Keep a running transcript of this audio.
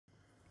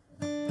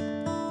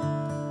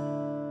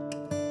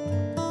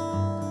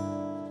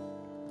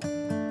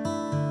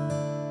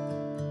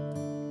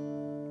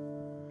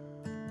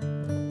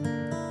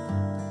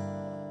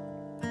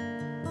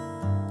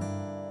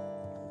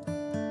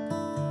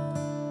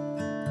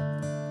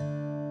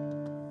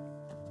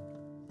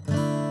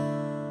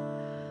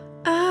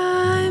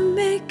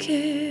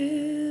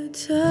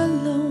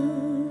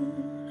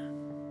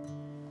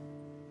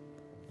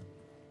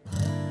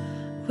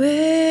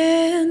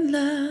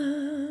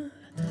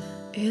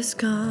is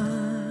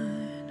gone.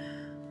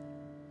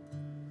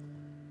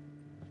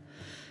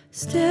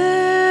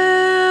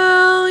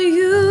 Still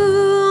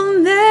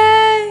you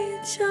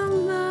made your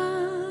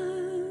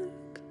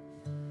mark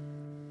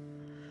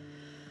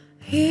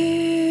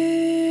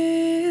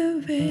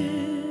here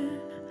in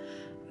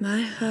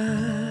my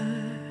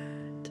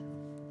heart.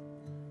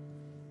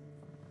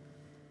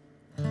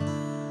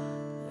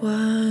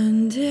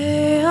 One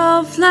day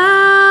I'll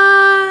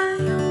fly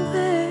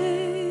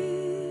away,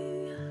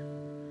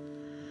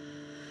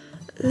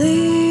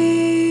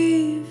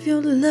 leave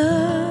your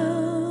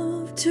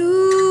love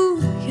to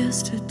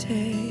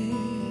yesterday.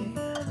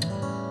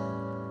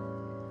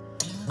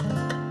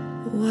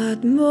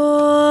 What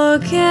more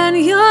can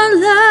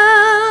your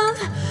love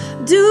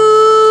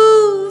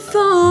do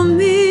for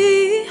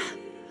me?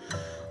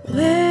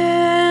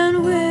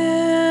 When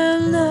will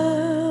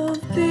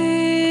love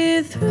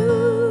be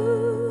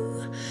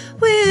through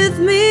with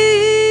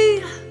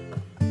me?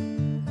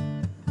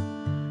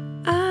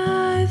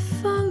 I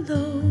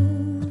follow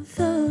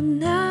the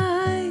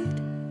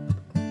night,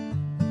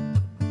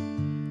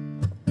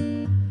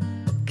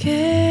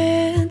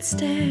 can't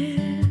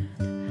stand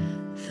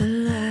the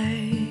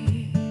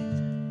light.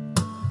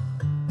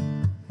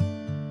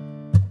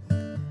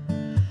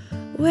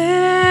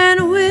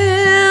 When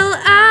will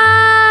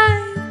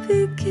I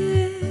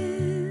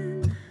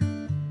begin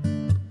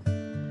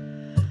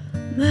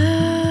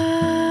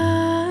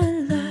my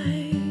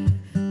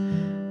life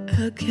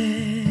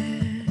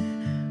again?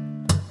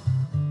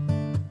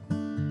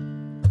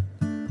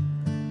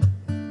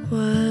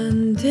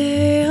 One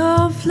day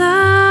I'll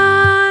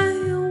fly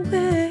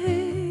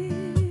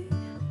away,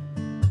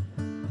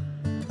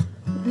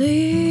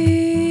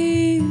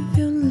 leave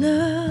your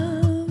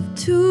love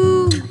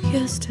to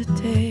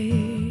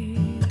yesterday.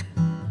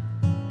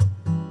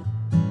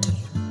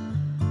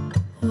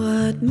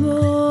 What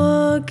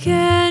more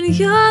can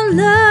your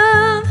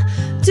love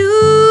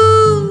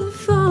do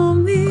for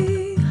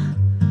me?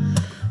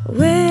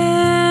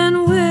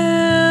 When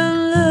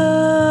will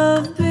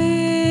love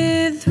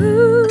be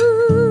through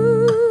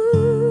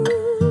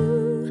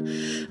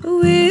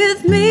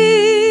with me?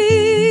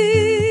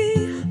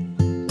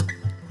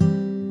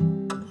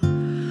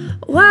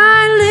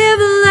 Why live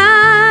a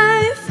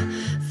life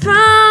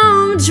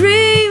from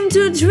dream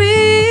to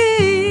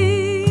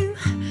dream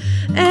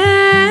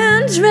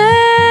and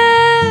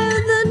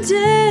dread the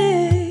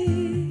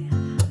day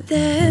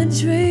that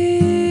dreaming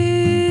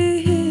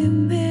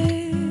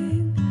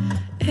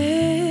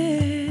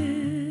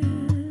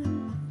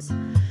ends?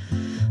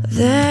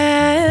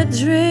 That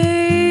dream